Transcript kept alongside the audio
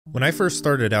When I first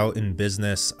started out in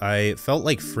business, I felt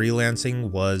like freelancing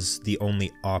was the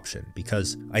only option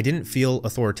because I didn't feel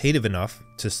authoritative enough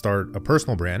to start a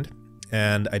personal brand,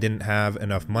 and I didn't have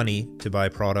enough money to buy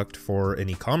product for an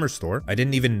e-commerce store. I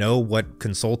didn't even know what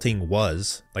consulting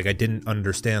was. Like, I didn't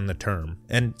understand the term.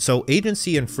 And so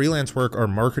agency and freelance work are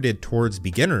marketed towards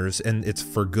beginners, and it's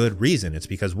for good reason. It's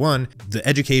because, one, the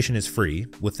education is free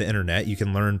with the internet. You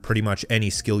can learn pretty much any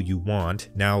skill you want.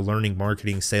 Now, learning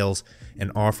marketing, sales, and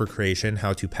offer creation,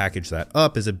 how to package that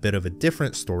up, is a bit of a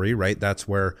different story, right? That's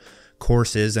where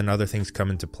courses and other things come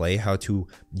into play, how to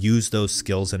use those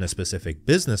skills in a specific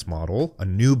business model, a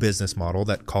new business model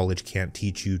that college can't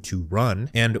teach you to run.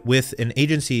 And with an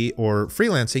agency or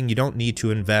freelancing, you don't need to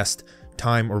invest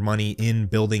time or money in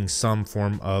building some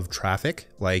form of traffic,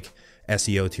 like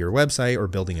SEO to your website or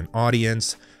building an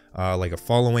audience, like a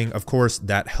following. Of course,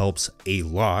 that helps a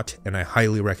lot, and I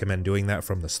highly recommend doing that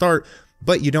from the start.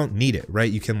 But you don't need it,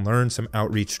 right? You can learn some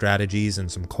outreach strategies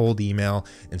and some cold email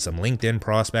and some LinkedIn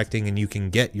prospecting, and you can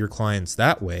get your clients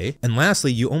that way. And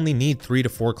lastly, you only need 3 to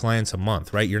 4 clients a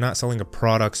month, right? You're not selling a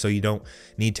product, so you don't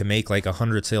need to make like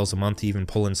 100 sales a month to even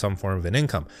pull in some form of an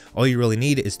income. All you really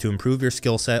need is to improve your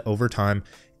skill set over time,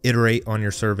 iterate on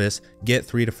your service, get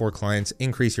 3 to 4 clients,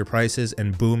 increase your prices,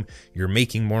 and boom, you're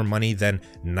making more money than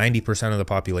 90% of the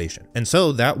population. And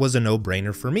so that was a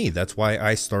no-brainer for me. That's why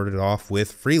I started off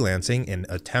with freelancing and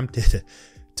attempted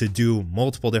to do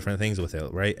multiple different things with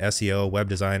it, right? SEO, web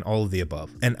design, all of the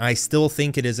above. And I still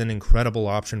think it is an incredible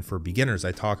option for beginners.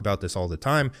 I talk about this all the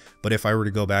time, but if I were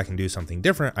to go back and do something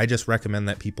different, I just recommend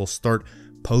that people start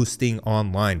posting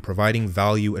online, providing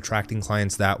value, attracting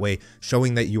clients that way,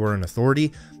 showing that you are an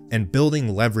authority, and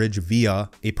building leverage via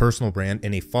a personal brand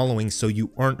and a following, so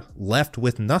you aren't left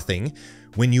with nothing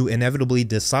when you inevitably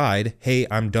decide, hey,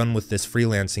 I'm done with this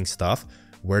freelancing stuff.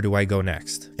 Where do I go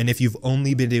next? And if you've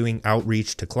only been doing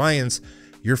outreach to clients,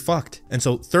 you're fucked. And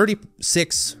so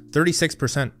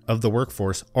 36% of the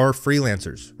workforce are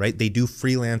freelancers, right? They do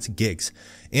freelance gigs.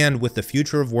 And with the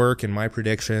future of work and my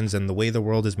predictions and the way the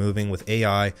world is moving with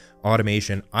AI,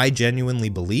 automation, I genuinely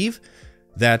believe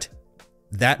that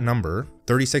number,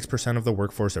 36% of the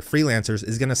workforce of freelancers,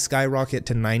 is going to skyrocket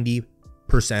to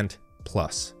 90%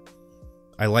 plus.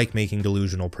 I like making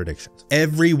delusional predictions.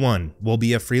 Everyone will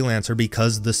be a freelancer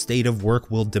because the state of work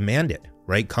will demand it,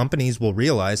 right? Companies will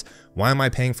realize, why am I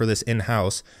paying for this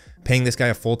in-house, paying this guy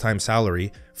a full-time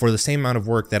salary for the same amount of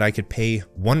work that I could pay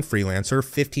one freelancer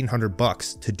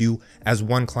 $1,500 to do as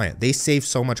one client? They save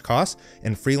so much cost,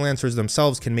 and freelancers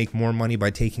themselves can make more money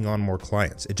by taking on more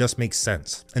clients. It just makes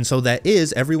sense. And so that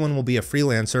is, everyone will be a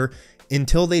freelancer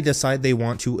until they decide they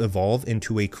want to evolve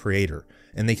into a creator.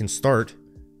 And they can start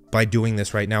by doing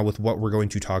this right now with what we're going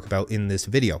to talk about in this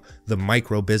video, the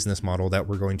micro business model that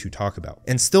we're going to talk about.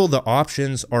 And still, the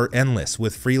options are endless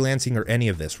with freelancing or any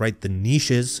of this, right? The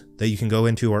niches that you can go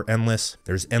into are endless.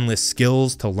 There's endless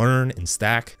skills to learn and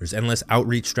stack. There's endless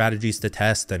outreach strategies to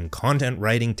test and content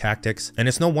writing tactics. And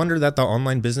it's no wonder that the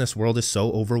online business world is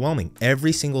so overwhelming.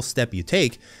 Every single step you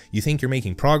take, you think you're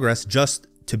making progress just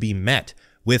to be met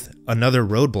with another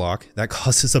roadblock that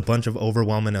causes a bunch of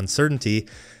overwhelm and uncertainty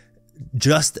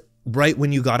just right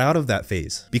when you got out of that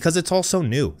phase, because it's all so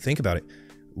new. Think about it.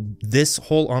 This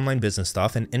whole online business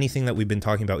stuff and anything that we've been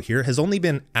talking about here has only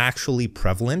been actually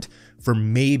prevalent for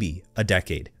maybe a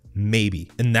decade,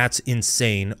 maybe. And that's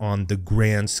insane on the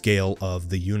grand scale of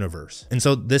the universe. And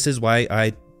so this is why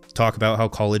I talk about how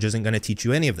college isn't going to teach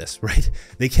you any of this, right?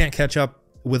 They can't catch up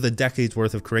with a decade's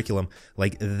worth of curriculum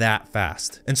like that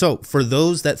fast. And so for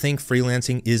those that think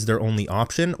freelancing is their only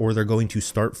option, or they're going to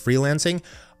start freelancing,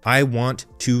 I want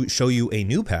to show you a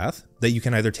new path that you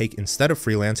can either take instead of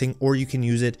freelancing, or you can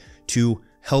use it to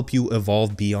help you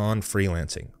evolve beyond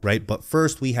freelancing, right? But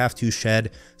first, we have to shed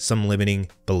some limiting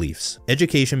beliefs.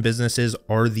 Education businesses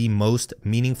are the most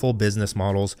meaningful business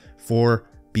models for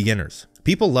beginners.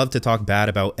 People love to talk bad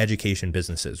about education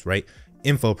businesses, right?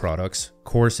 Info products,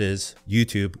 courses,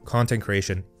 YouTube, content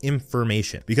creation,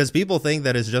 information. Because people think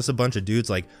that it's just a bunch of dudes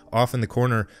like off in the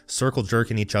corner, circle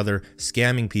jerking each other,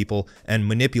 scamming people, and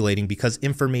manipulating, because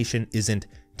information isn't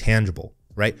tangible,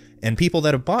 right? And people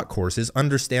that have bought courses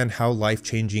understand how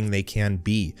life-changing they can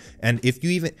be. And if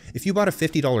you bought a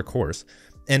 $50 course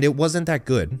and it wasn't that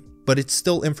good, but it's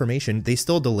still information, they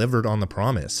still delivered on the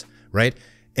promise, right?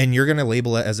 And you're gonna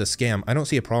label it as a scam, I don't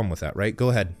see a problem with that, right? Go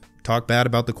ahead. Talk bad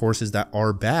about the courses that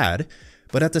are bad,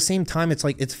 but at the same time, it's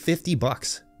like, it's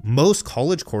 $50. Most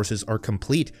college courses are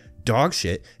complete dog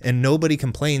shit, and nobody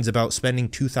complains about spending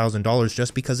 $2,000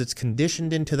 just because it's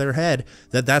conditioned into their head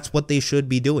that that's what they should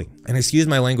be doing. And excuse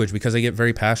my language because I get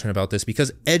very passionate about this,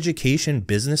 because education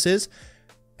businesses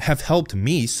have helped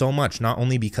me so much, not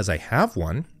only because I have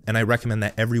one, and I recommend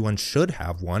that everyone should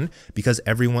have one, because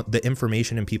the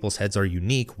information in people's heads are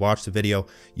unique. Watch the video,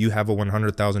 you have a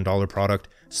 $100,000 product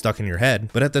stuck in your head,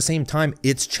 but at the same time,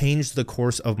 it's changed the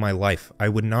course of my life. I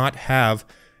would not have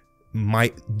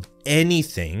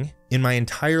anything in my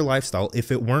entire lifestyle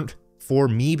if it weren't for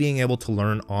me being able to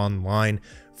learn online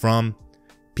from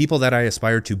people that I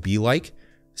aspire to be like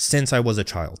since I was a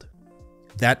child.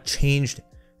 That changed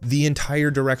the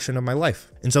entire direction of my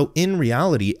life. And so in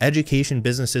reality, education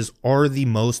businesses are the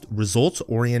most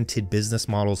results-oriented business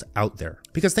models out there.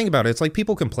 Because think about it, it's like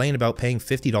people complain about paying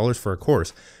 $50 for a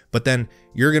course, but then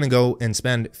you're gonna go and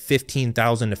spend $15,000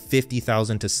 to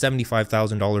 $50,000 to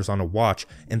 $75,000 on a watch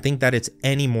and think that it's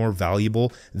any more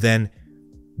valuable than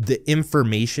the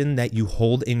information that you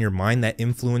hold in your mind that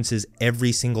influences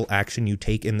every single action you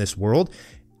take in this world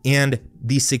and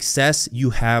the success you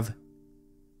have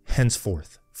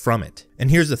henceforth from it.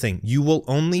 And here's the thing, you will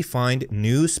only find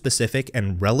new, specific,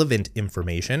 and relevant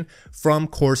information from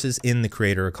courses in the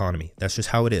creator economy. That's just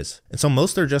how it is. And so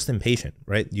most are just impatient,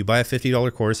 right? You buy a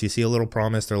 $50 course, you see a little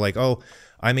promise, they're like, oh,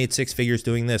 I made 6 figures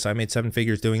doing this, I made 7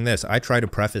 figures doing this. I try to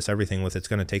preface everything with it's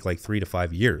going to take like 3 to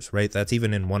 5 years, right? That's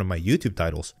even in one of my YouTube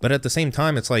titles. But at the same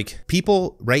time, it's like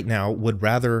people right now would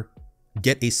rather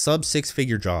get a sub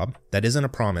 6-figure job that isn't a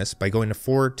promise by going to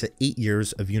 4 to 8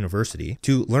 years of university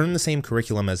to learn the same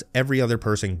curriculum as every other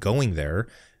person going there,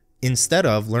 instead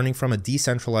of learning from a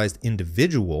decentralized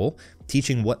individual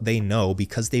teaching what they know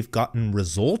because they've gotten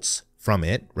results from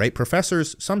it, right?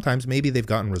 Professors, sometimes maybe they've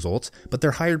gotten results, but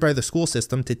they're hired by the school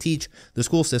system to teach the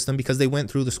school system because they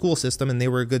went through the school system and they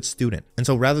were a good student. And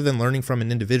so rather than learning from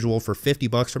an individual for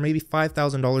 $50 or maybe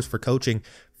 $5,000 for coaching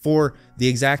for the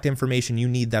exact information you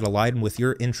need that align with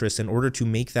your interests in order to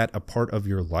make that a part of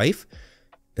your life,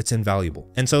 it's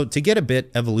invaluable. And so to get a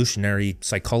bit evolutionary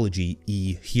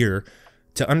psychology-y here,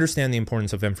 to understand the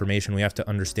importance of information, we have to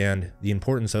understand the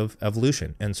importance of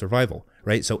evolution and survival,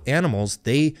 right? So animals,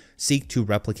 they seek to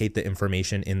replicate the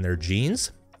information in their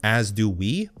genes, as do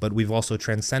we, but we've also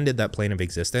transcended that plane of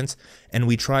existence, and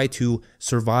we try to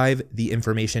survive the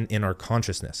information in our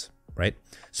consciousness, right?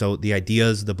 So the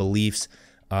ideas, the beliefs,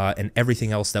 and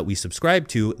everything else that we subscribe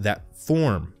to that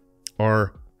form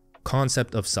our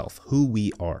concept of self, who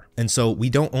we are. And so we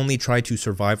don't only try to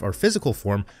survive our physical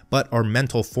form, but our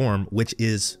mental form, which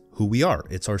is who we are.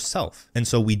 It's our self. And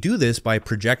so we do this by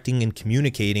projecting and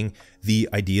communicating the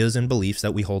ideas and beliefs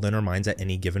that we hold in our minds at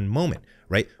any given moment,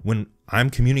 right? When I'm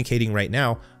communicating right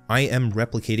now, I am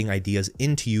replicating ideas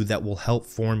into you that will help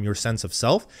form your sense of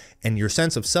self, and your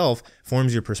sense of self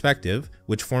forms your perspective,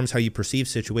 which forms how you perceive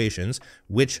situations,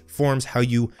 which forms how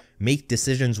you make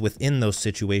decisions within those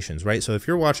situations, right? So if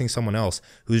you're watching someone else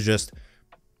who's just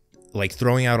like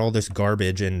throwing out all this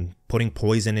garbage and putting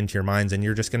poison into your minds, and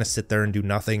you're just going to sit there and do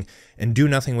nothing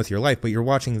with your life, but you're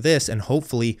watching this, and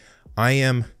hopefully I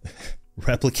am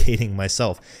replicating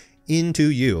myself into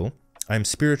you. I'm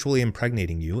spiritually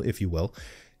impregnating you, if you will,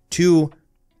 to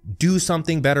do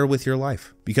something better with your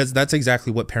life, because that's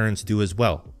exactly what parents do as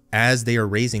well. As they are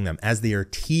raising them, as they are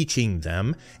teaching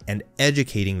them and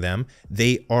educating them,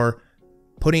 they are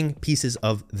putting pieces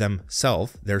of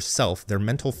themselves, their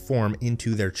mental form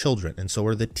into their children. And so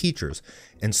are the teachers.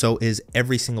 And so is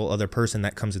every single other person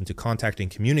that comes into contact and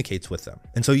communicates with them.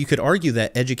 And so you could argue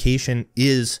that education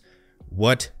is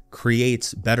what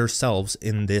creates better selves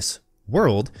in this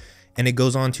world, and it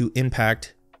goes on to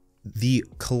impact the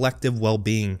collective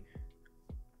well-being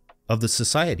of the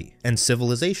society and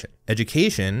civilization.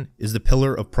 Education is the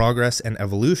pillar of progress and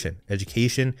evolution.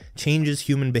 Education changes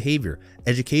human behavior.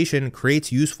 Education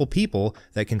creates useful people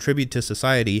that contribute to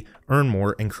society, earn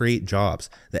more, and create jobs.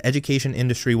 The education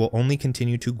industry will only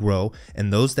continue to grow,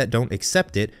 and those that don't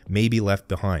accept it may be left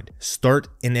behind. Start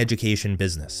an education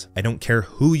business. I don't care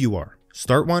who you are.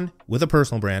 Start one with a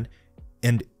personal brand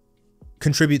and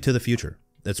contribute to the future.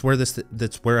 That's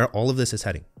where all of this is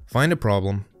heading. Find a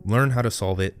problem, learn how to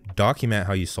solve it, document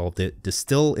how you solved it,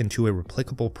 distill into a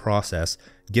replicable process,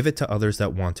 give it to others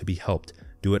that want to be helped.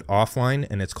 Do it offline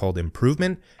and it's called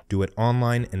improvement. Do it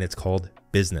online and it's called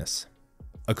business.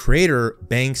 A creator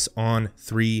banks on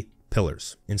 3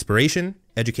 pillars: inspiration,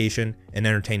 education, and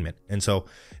entertainment. And so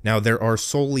now there are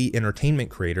solely entertainment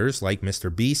creators like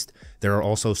Mr. Beast. There are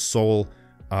also sole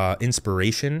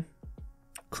inspiration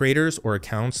creators or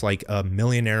accounts like a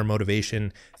millionaire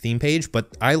motivation theme page,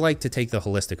 but I like to take the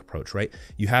holistic approach, right?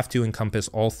 You have to encompass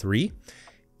all 3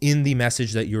 in the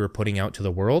message that you're putting out to the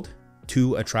world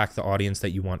to attract the audience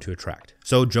that you want to attract.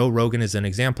 So Joe Rogan is an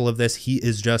example of this. He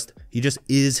just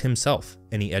is himself,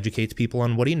 and he educates people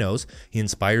on what he knows. He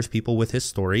inspires people with his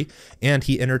story, and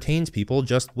he entertains people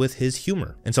just with his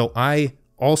humor. And so I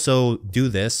also do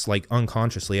this like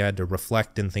unconsciously. I had to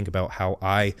reflect and think about how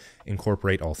I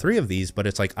incorporate all three of these, but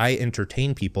it's like I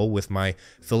entertain people with my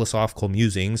philosophical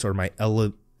musings or my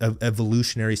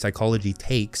evolutionary psychology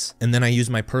takes, and then I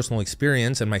use my personal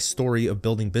experience and my story of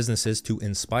building businesses to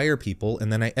inspire people,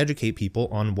 and then I educate people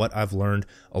on what I've learned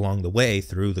along the way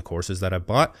through the courses that I've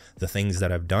bought, the things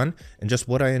that I've done, and just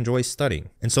what I enjoy studying.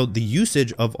 And so the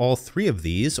usage of all three of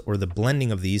these, or the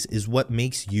blending of these, is what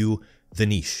makes you the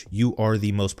niche. You are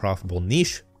the most profitable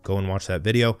niche. Go and watch that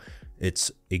video.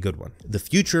 It's a good one. The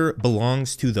future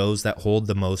belongs to those that hold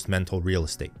the most mental real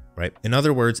estate, right? In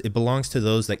other words, it belongs to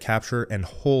those that capture and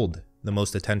hold the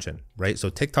most attention, right? So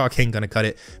TikTok ain't gonna cut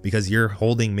it because you're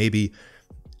holding maybe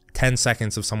 10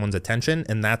 seconds of someone's attention,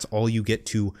 and that's all you get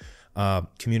to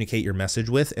communicate your message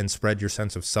with and spread your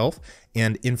sense of self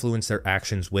and influence their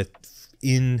actions with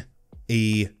in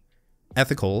a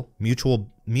ethical,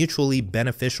 mutually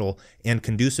beneficial and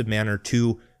conducive manner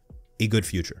to a good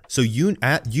future. So you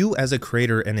as a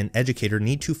creator and an educator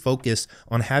need to focus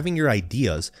on having your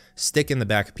ideas stick in the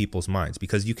back of people's minds,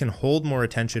 because you can hold more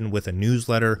attention with a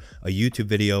newsletter, a YouTube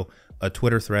video, a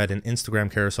Twitter thread, an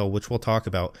Instagram carousel, which we'll talk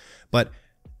about. But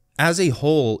as a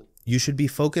whole, you should be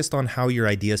focused on how your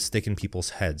ideas stick in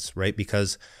people's heads, right?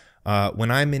 Because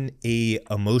when I'm in a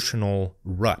emotional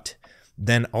rut,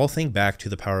 then I'll think back to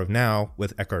The Power of Now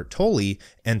with Eckhart Tolle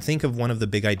and think of one of the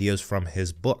big ideas from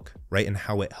his book, right? And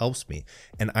how it helps me.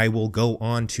 And I will go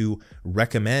on to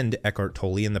recommend Eckhart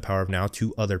Tolle and The Power of Now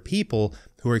to other people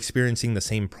who are experiencing the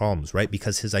same problems, right?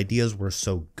 Because his ideas were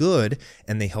so good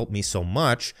and they helped me so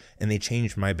much and they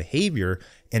changed my behavior,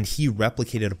 and he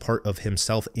replicated a part of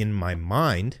himself in my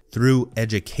mind through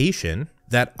education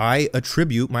that I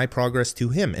attribute my progress to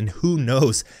him. And who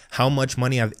knows how much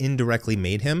money I've indirectly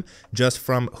made him just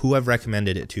from who I've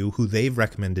recommended it to, who they've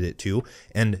recommended it to,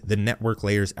 and the network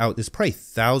layers out. There's probably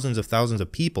thousands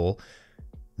of people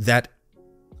that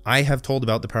I have told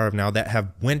about The Power of Now that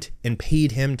have went and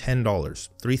paid him $10.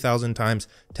 3,000 times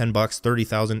 10 bucks,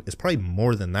 30,000 is probably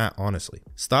more than that, honestly.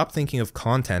 Stop thinking of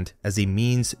content as a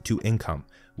means to income.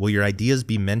 Will your ideas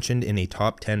be mentioned in a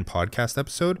top 10 podcast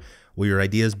episode? Will your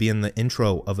ideas be in the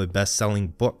intro of a best-selling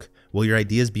book? Will your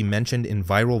ideas be mentioned in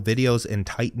viral videos and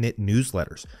tight-knit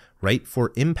newsletters? Write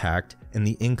for impact and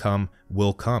the income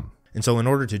will come. And so in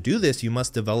order to do this, you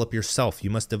must develop yourself. You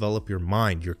must develop your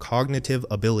mind, your cognitive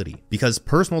ability, because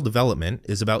personal development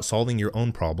is about solving your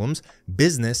own problems.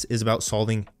 Business is about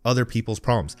solving other people's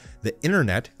problems. The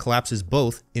internet collapses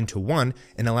both into one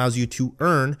and allows you to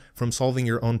earn from solving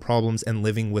your own problems and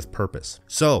living with purpose.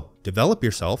 So develop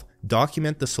yourself,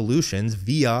 document the solutions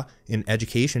via an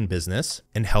education business,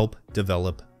 and help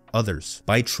develop others.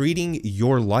 By treating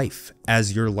your life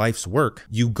as your life's work,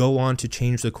 you go on to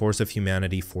change the course of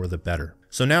humanity for the better.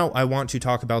 So now I want to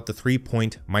talk about the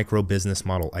 3-point micro business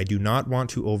model. I do not want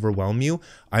to overwhelm you.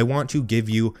 I want to give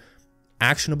you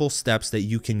actionable steps that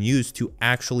you can use to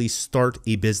actually start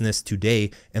a business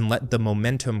today and let the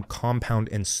momentum compound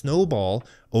and snowball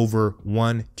over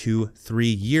 1, 2, 3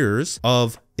 years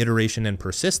of iteration and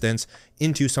persistence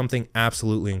into something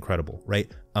absolutely incredible,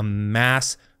 right? A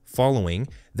mass following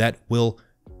that will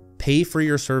pay for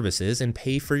your services and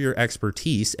pay for your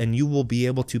expertise, and you will be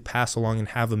able to pass along and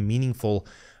have a meaningful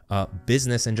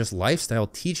business and just lifestyle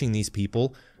teaching these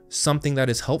people something that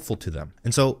is helpful to them.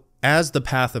 And so as the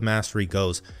path of mastery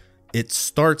goes, it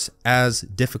starts as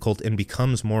difficult and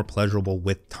becomes more pleasurable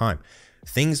with time.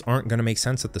 Things aren't going to make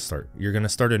sense at the start. You're going to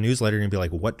start a newsletter and be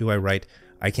like, what do I write?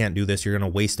 I can't do this. You're going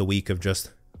to waste a week of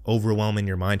just overwhelming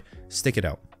your mind. Stick it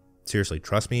out. Seriously,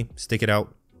 trust me, stick it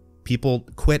out. People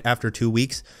quit after 2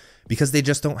 weeks because they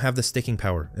just don't have the sticking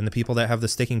power. And the people that have the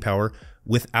sticking power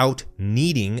without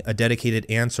needing a dedicated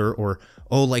answer or,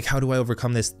 oh, like, how do I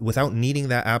overcome this? Without needing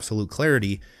that absolute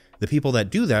clarity, the people that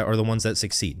do that are the ones that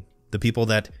succeed. The people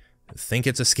that think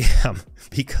it's a scam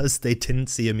because they didn't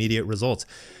see immediate results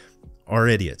are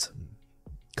idiots.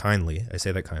 Kindly, I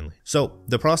say that kindly. So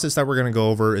the process that we're going to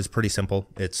go over is pretty simple.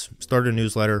 It's start a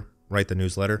newsletter, write the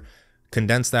newsletter,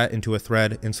 condense that into a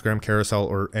thread, Instagram carousel,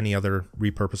 or any other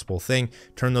repurposable thing,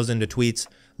 turn those into tweets,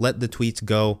 let the tweets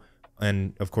go.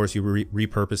 And of course you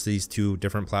repurpose these to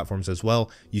different platforms as well.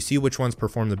 You see which ones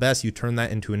perform the best, you turn that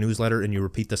into a newsletter, and you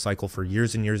repeat the cycle for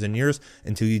years and years and years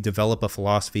until you develop a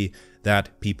philosophy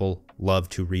that people love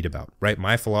to read about, right?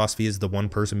 My philosophy is the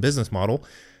one-person business model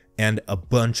and a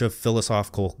bunch of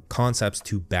philosophical concepts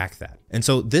to back that. And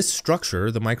so this structure,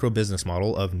 the micro business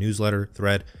model of newsletter,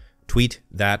 thread, tweet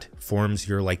that forms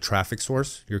your like traffic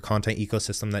source, your content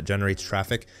ecosystem that generates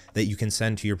traffic that you can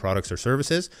send to your products or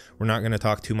services. We're not going to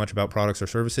talk too much about products or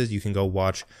services. You can go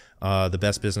watch the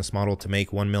best business model to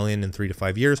make 1 million in 3 to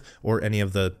 5 years, or any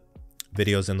of the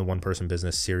videos in the One Person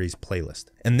Business series playlist.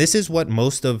 And this is what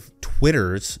most of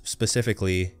Twitter's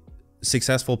specifically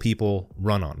successful people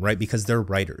run on, right? Because they're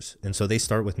writers. And so they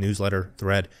start with newsletter,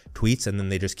 thread, tweets, and then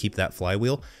they just keep that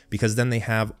flywheel, because then they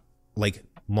have like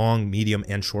long, medium,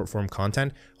 and short form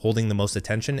content holding the most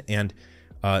attention and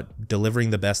delivering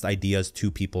the best ideas to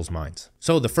people's minds.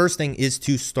 So the first thing is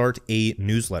to start a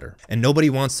newsletter. And nobody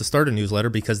wants to start a newsletter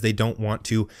because they don't want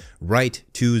to write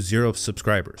to 0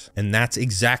 subscribers. And that's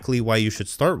exactly why you should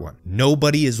start one.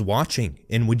 Nobody is watching.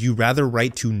 And would you rather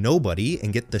write to nobody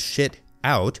and get the shit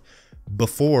out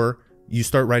before you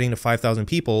start writing to 5,000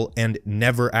 people and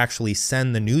never actually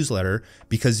send the newsletter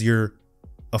because you're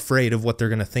afraid of what they're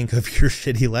going to think of your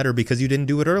shitty letter because you didn't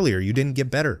do it earlier, you didn't get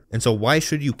better? And so why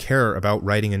should you care about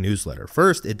writing a newsletter?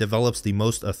 First, it develops the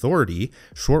most authority.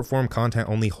 Short form content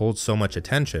only holds so much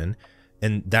attention,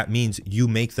 and that means you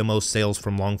make the most sales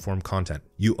from long form content.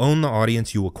 You own the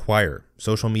audience you acquire.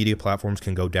 Social media platforms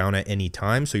can go down at any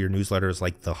time, so your newsletter is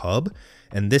like the hub.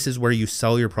 And this is where you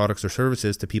sell your products or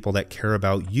services to people that care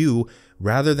about you,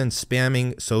 rather than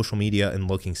spamming social media and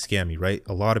looking scammy, right?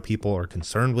 A lot of people are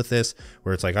concerned with this,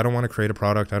 where it's like, I don't want to create a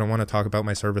product, I don't want to talk about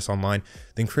my service online.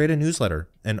 Then create a newsletter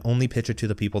and only pitch it to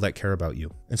the people that care about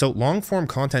you. And so long form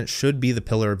content should be the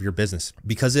pillar of your business,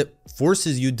 because it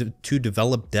forces you to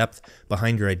develop depth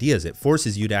behind your ideas. It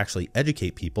forces you to actually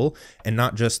educate people and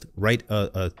not just write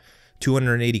a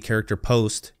 280 character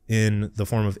post in the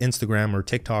form of Instagram or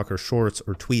TikTok or shorts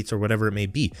or tweets or whatever it may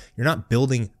be. You're not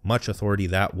building much authority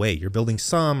that way. You're building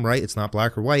some, right? It's not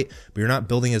black or white, but you're not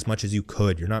building as much as you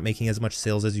could. You're not making as much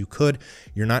sales as you could.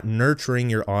 You're not nurturing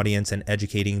your audience and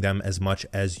educating them as much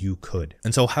as you could.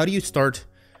 And so how do you start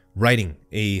writing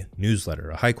a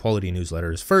newsletter, a high quality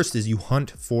newsletter? First is you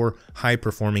hunt for high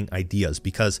performing ideas,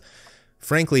 because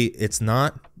frankly, it's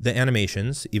not the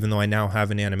animations, even though I now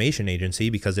have an animation agency,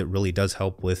 because it really does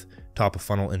help with top of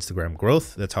funnel Instagram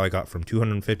growth. That's how I got from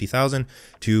 250,000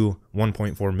 to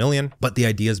 1.4 million. But the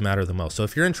ideas matter the most. So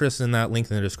if you're interested in that, link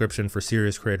in the description for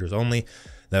serious creators only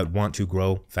that want to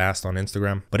grow fast on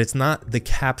Instagram. But it's not the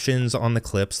captions on the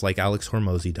clips like Alex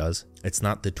Hormozy does. It's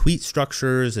not the tweet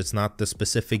structures. It's not the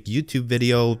specific YouTube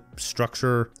video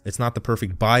structure. It's not the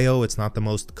perfect bio. It's not the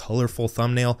most colorful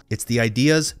thumbnail. It's the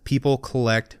ideas people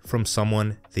collect from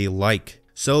someone they like.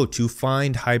 So to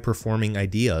find high performing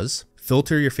ideas,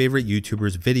 filter your favorite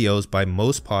YouTubers' videos by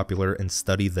most popular and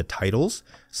study the titles.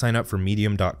 Sign up for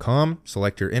medium.com,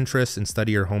 select your interests, and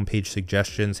study your homepage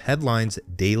suggestions, headlines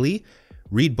daily.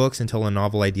 Read books until a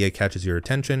novel idea catches your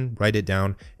attention, write it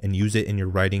down, and use it in your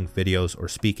writing, videos, or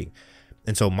speaking.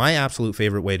 And so my absolute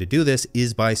favorite way to do this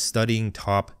is by studying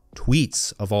top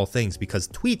tweets of all things, because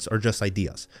tweets are just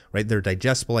ideas, right? They're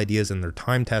digestible ideas and they're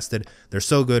time tested. They're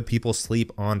so good. People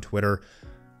sleep on Twitter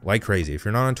like crazy. If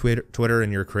you're not on Twitter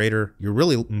and you're a creator, you're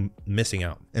really missing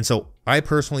out. And so I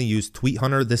personally use Tweet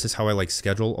Hunter. This is how I like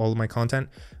schedule all of my content,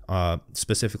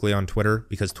 specifically on Twitter,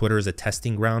 because Twitter is a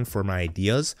testing ground for my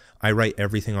ideas. I write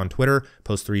everything on Twitter,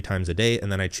 post 3 times a day,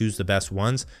 and then I choose the best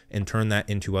ones and turn that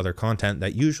into other content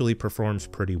that usually performs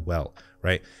pretty well,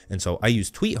 right? And so I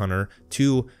use Tweet Hunter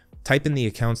to type in the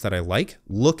accounts that I like,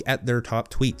 look at their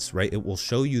top tweets, right? It will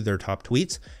show you their top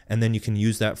tweets, and then you can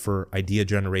use that for idea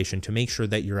generation to make sure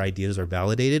that your ideas are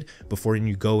validated before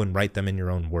you go and write them in your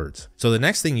own words. So the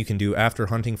next thing you can do after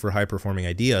hunting for high performing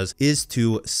ideas is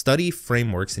to study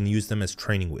frameworks and use them as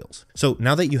training wheels. So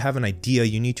now that you have an idea,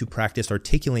 you need to practice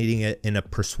articulating it in a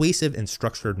persuasive and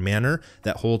structured manner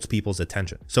that holds people's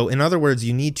attention. So in other words,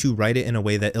 you need to write it in a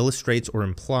way that illustrates or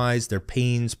implies their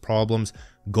pains, problems,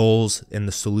 goals, and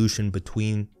the solution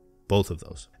between both of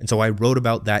those. And so I wrote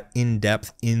about that in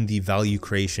depth in the value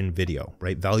creation video,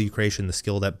 right? Value creation, the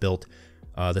skill that built,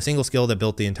 the single skill that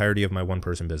built the entirety of my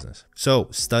one-person business. So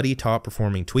study top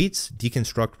performing tweets,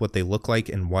 deconstruct what they look like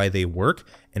and why they work,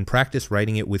 and practice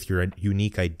writing it with your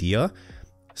unique idea.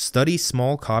 Study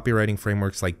small copywriting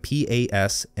frameworks like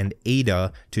PAS and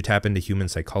ADA to tap into human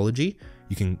psychology.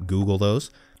 You can Google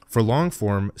those. For long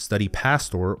form, study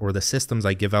Pastor, or the systems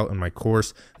I give out in my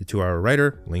course, The 2-Hour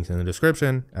Writer, linked in the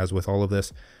description. As with all of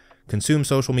this, consume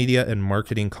social media and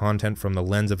marketing content from the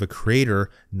lens of a creator,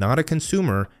 not a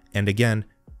consumer, and again,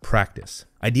 practice.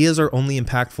 Ideas are only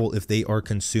impactful if they are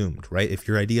consumed, right? If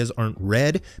your ideas aren't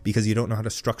read because you don't know how to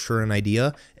structure an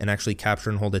idea and actually capture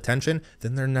and hold attention,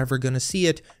 then they're never going to see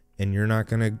it and you're not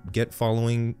going to get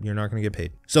following, you're not going to get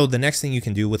paid. So the next thing you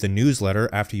can do with a newsletter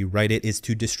after you write it is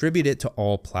to distribute it to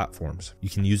all platforms. You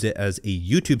can use it as a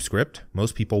YouTube script.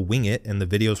 Most people wing it and the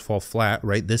videos fall flat,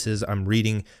 right? This is,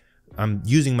 I'm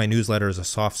using my newsletter as a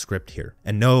soft script here.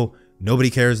 And no, nobody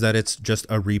cares that it's just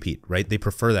a repeat, right? They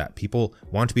prefer that. People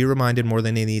want to be reminded more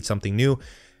than they need something new.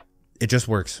 It just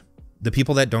works. The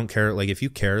people that don't care, like if you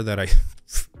care that I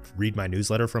read my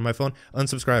newsletter from my phone,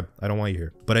 unsubscribe. I don't want you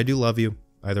here. But I do love you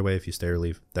either way if you stay or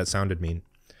leave. That sounded mean.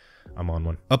 I'm on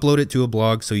one. Upload it to a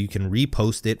blog so you can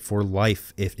repost it for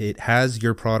life. If it has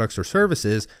your products or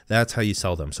services, that's how you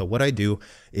sell them. So what I do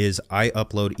is I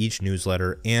upload each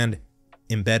newsletter and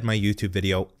embed my YouTube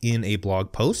video in a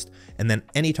blog post. And then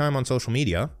anytime on social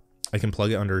media, I can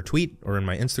plug it under a tweet or in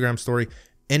my Instagram story,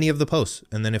 any of the posts.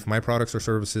 And then if my products or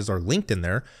services are linked in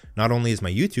there, not only is my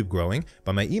YouTube growing,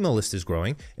 but my email list is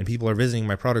growing and people are visiting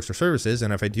my products or services.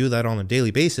 And if I do that on a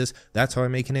daily basis, that's how I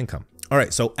make an income. All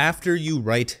right. So after you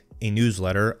write a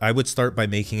newsletter, I would start by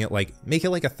make it like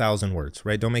 1,000 words,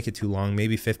 right? Don't make it too long,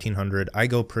 maybe 1,500. I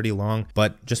go pretty long,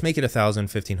 but just make it 1,000,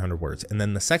 1,500 words. And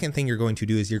then the second thing you're going to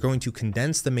do is you're going to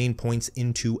condense the main points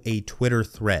into a Twitter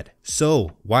thread.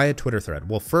 So why a Twitter thread?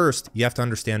 Well, first you have to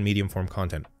understand medium form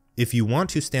content. If you want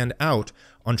to stand out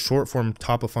on short form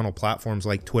top of funnel platforms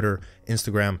like Twitter,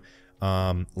 Instagram,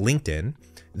 LinkedIn,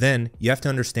 then you have to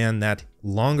understand that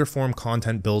longer form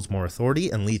content builds more authority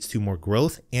and leads to more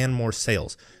growth and more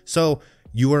sales. So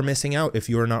you are missing out if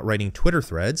you are not writing Twitter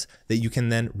threads that you can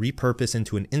then repurpose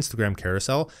into an Instagram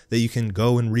carousel that you can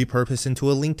go and repurpose into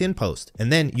a LinkedIn post.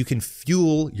 And then you can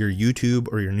fuel your YouTube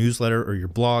or your newsletter or your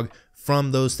blog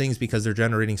from those things because they're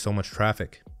generating so much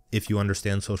traffic if you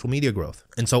understand social media growth.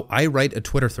 And so I write a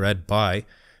Twitter thread by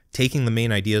taking the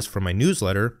main ideas from my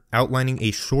newsletter, outlining a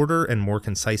shorter and more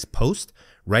concise post,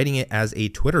 writing it as a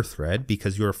Twitter thread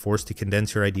because you are forced to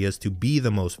condense your ideas to be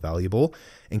the most valuable,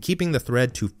 and keeping the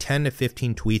thread to 10 to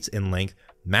 15 tweets in length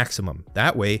maximum.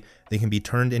 That way, they can be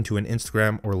turned into an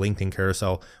Instagram or LinkedIn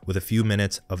carousel with a few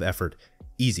minutes of effort.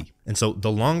 Easy. And so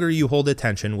the longer you hold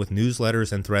attention with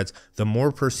newsletters and threads, the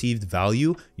more perceived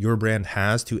value your brand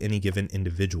has to any given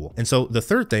individual. And so the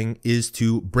third thing is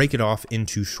to break it off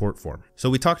into short form. So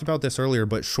we talked about this earlier,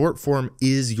 but short form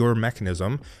is your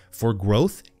mechanism for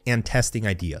growth and testing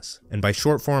ideas. And by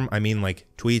short form, I mean like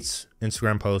tweets,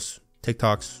 Instagram posts,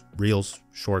 TikToks, Reels,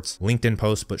 Shorts, LinkedIn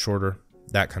posts, but shorter,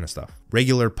 that kind of stuff.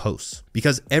 Regular posts.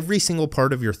 Because every single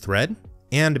part of your thread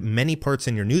and many parts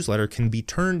in your newsletter can be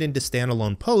turned into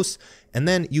standalone posts, and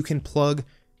then you can plug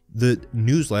the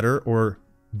newsletter or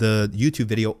the YouTube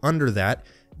video under that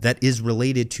is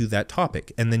related to that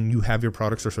topic. And then you have your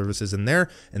products or services in there,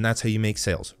 and that's how you make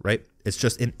sales, right? It's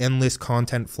just an endless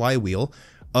content flywheel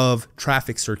of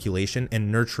traffic circulation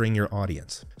and nurturing your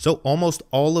audience. So almost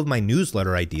all of my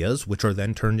newsletter ideas, which are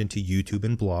then turned into YouTube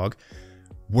and blog,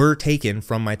 were taken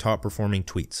from my top performing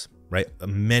tweets. Right?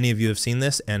 Many of you have seen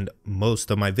this, and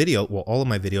most of my all of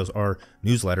my videos are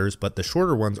newsletters, but the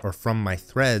shorter ones are from my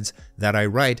threads that I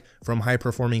write from high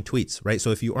performing tweets, right?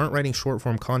 So if you aren't writing short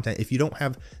form content, if you don't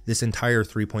have this entire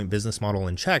 3-point business model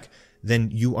in check,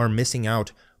 then you are missing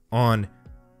out on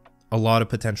a lot of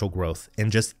potential growth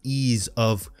and just ease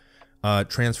of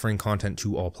transferring content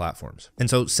to all platforms. And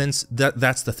so since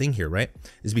that's the thing here, right,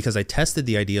 is because I tested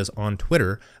the ideas on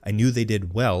Twitter, I knew they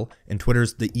did well, and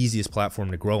Twitter's the easiest platform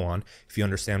to grow on if you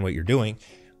understand what you're doing,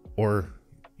 or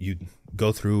you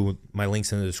go through my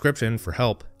links in the description for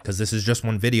help, because this is just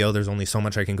one video. There's only so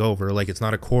much I can go over. Like, it's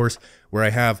not a course where I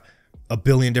have a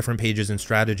billion different pages and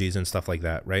strategies and stuff like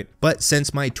that, right? But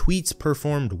since my tweets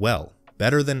performed well,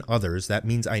 better than others, that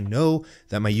means I know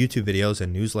that my YouTube videos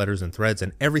and newsletters and threads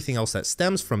and everything else that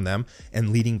stems from them and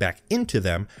leading back into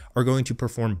them are going to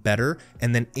perform better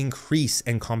and then increase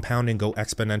and compound and go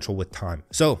exponential with time.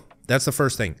 So that's the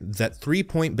first thing. That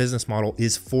 3-point business model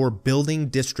is for building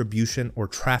distribution or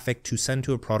traffic to send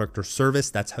to a product or service.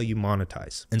 That's how you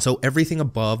monetize. And so everything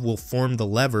above will form the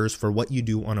levers for what you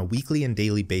do on a weekly and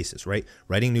daily basis, right?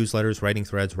 Writing newsletters, writing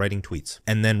threads, writing tweets,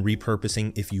 and then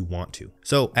repurposing if you want to.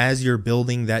 So as you're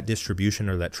building that distribution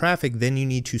or that traffic, then you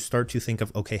need to start to think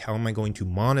of, okay, how am I going to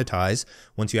monetize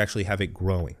once you actually have it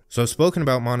growing? So I've spoken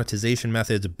about monetization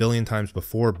methods a billion times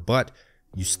before, but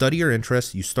you study your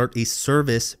interests, you start a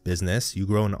service business, you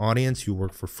grow an audience, you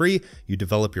work for free, you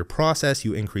develop your process,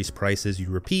 you increase prices, you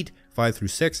repeat 5 through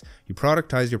 6, you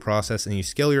productize your process, and you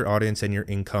scale your audience, and your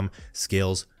income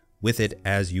scales with it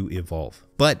as you evolve.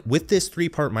 But with this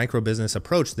 3-part micro business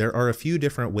approach, there are a few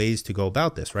different ways to go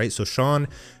about this, right? So Sean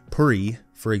Puri,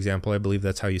 for example, I believe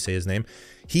that's how you say his name,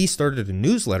 he started a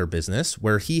newsletter business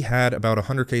where he had about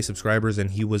 100K subscribers,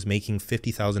 and he was making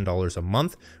 $50,000 a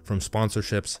month from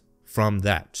sponsorships from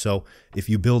that. So if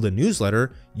you build a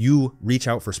newsletter, you reach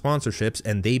out for sponsorships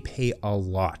and they pay a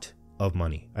lot of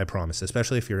money, I promise,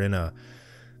 especially if you're in a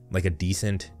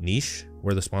decent niche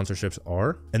where the sponsorships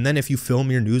are. And then if you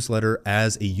film your newsletter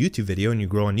as a YouTube video and you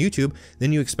grow on YouTube,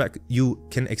 then you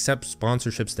can accept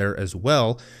sponsorships there as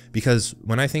well. Because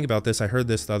when I think about this, I heard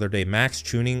this the other day, Max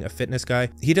Tuning, a fitness guy,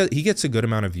 he gets a good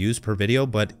amount of views per video,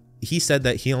 but he said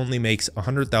that he only makes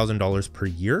 $100,000 per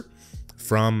year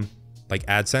from like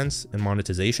AdSense and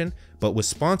monetization, but with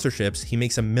sponsorships, he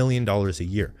makes $1 million a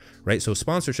year, right? So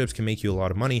sponsorships can make you a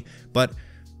lot of money, but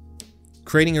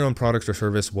creating your own product or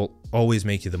service will always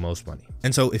make you the most money.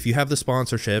 And so if you have the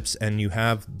sponsorships and you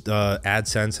have the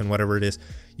AdSense and whatever it is,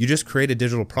 you just create a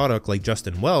digital product like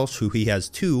Justin Welsh, who he has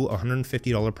two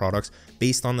 $150 products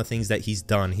based on the things that he's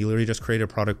done. He literally just created a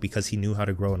product because he knew how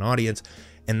to grow an audience,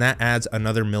 and that adds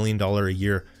another $1 million a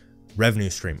year revenue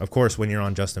stream. Of course, when you're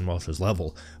on Justin Welsh's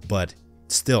level, but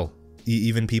still,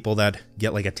 even people that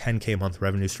get like a 10K a month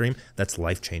revenue stream, that's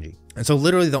life-changing. And so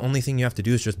literally the only thing you have to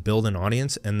do is just build an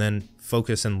audience and then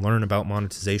focus and learn about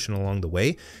monetization along the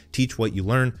way. Teach what you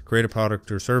learn, create a product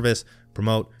or service,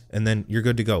 promote, and then you're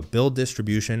good to go. Build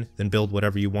distribution, then build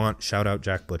whatever you want. Shout out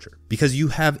Jack Butcher. Because you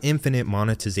have infinite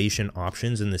monetization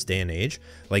options in this day and age.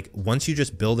 Like once you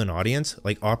just build an audience,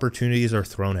 like opportunities are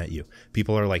thrown at you.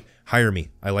 People are like, hire me.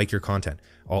 I like your content.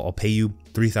 I'll pay you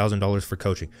 $3,000 for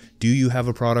coaching. Do you have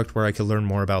a product where I can learn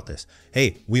more about this?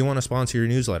 Hey, we want to sponsor your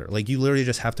newsletter. Like you literally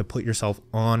just have to put yourself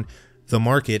on the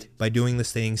market by doing the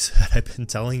things that I've been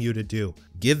telling you to do.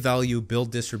 Give value,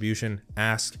 build distribution,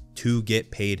 ask to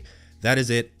get paid. That is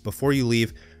it. Before you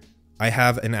leave, I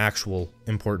have an actual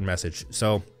important message.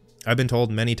 So I've been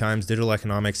told many times, digital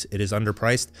economics, it is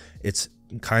underpriced. It's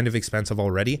kind of expensive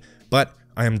already, but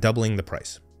I am doubling the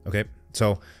price. Okay.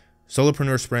 So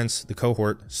Solopreneur Sprints, the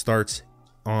cohort, starts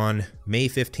on May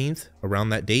 15th, around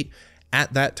that date.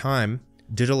 At that time,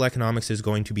 digital economics is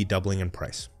going to be doubling in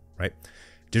price, right?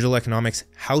 Digital economics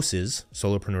houses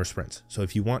Solopreneur Sprints. So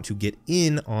if you want to get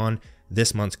in on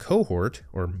this month's cohort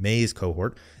or May's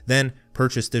cohort, then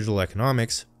purchase digital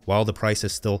economics while the price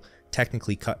is still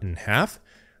technically cut in half.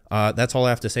 That's all I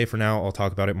have to say for now. I'll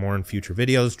talk about it more in future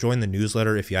videos. Join the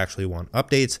newsletter if you actually want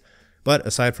updates. But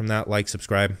aside from that, like,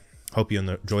 subscribe. Hope you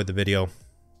enjoyed the video.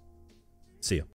 See you.